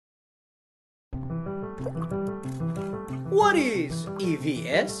What is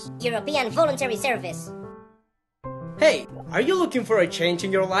EVS? European Voluntary Service. Hey, are you looking for a change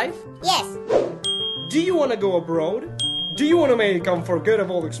in your life? Yes. Do you want to go abroad? Do you want to make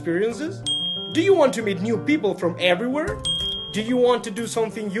unforgettable experiences? Do you want to meet new people from everywhere? Do you want to do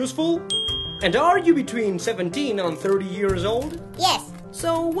something useful? And are you between 17 and 30 years old? Yes.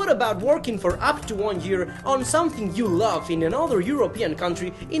 So what about working for up to 1 year on something you love in another European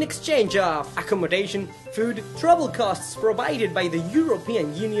country in exchange of accommodation, food, travel costs provided by the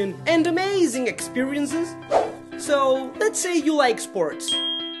European Union, and amazing experiences? So let's say you like sports.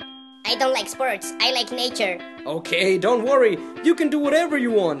 I don't like sports, I like nature. Okay, don't worry, you can do whatever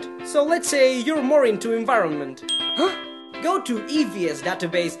you want. So let's say you're more into environment. Huh? Go to EVS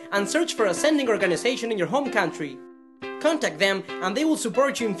database and search for a sending organization in your home country. Contact them and they will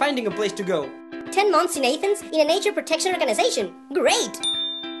support you in finding a place to go. 10 months in Athens in a nature protection organization. Great!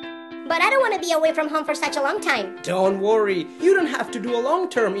 But I don't want to be away from home for such a long time. Don't worry, you don't have to do a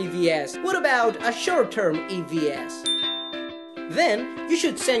long-term EVS. What about a short-term EVS? Then, you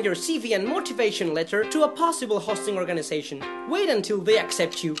should send your CV and motivation letter to a possible hosting organization. Wait until they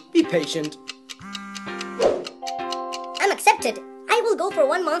accept you. Be patient. I'm accepted. I will go for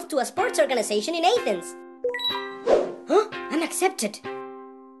 1 month to a sports organization in Athens. Huh? I'm accepted.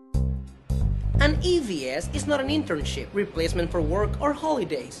 An EVS is not an internship, replacement for work or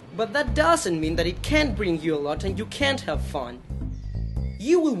holidays. But that doesn't mean that it can't bring you a lot and you can't have fun.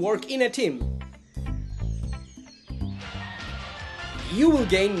 You will work in a team. You will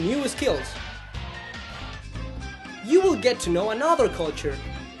gain new skills. You will get to know another culture.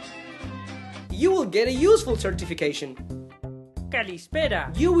 You will get a useful certification.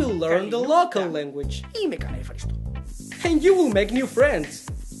 Kalispera. You will learn the local language. And you will make new friends.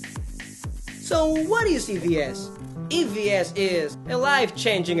 So what is EVS? EVS is a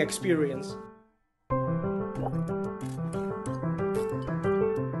life-changing experience.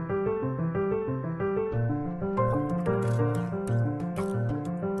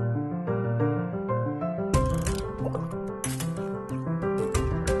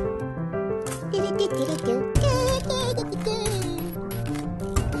 Do-do-do-do-do.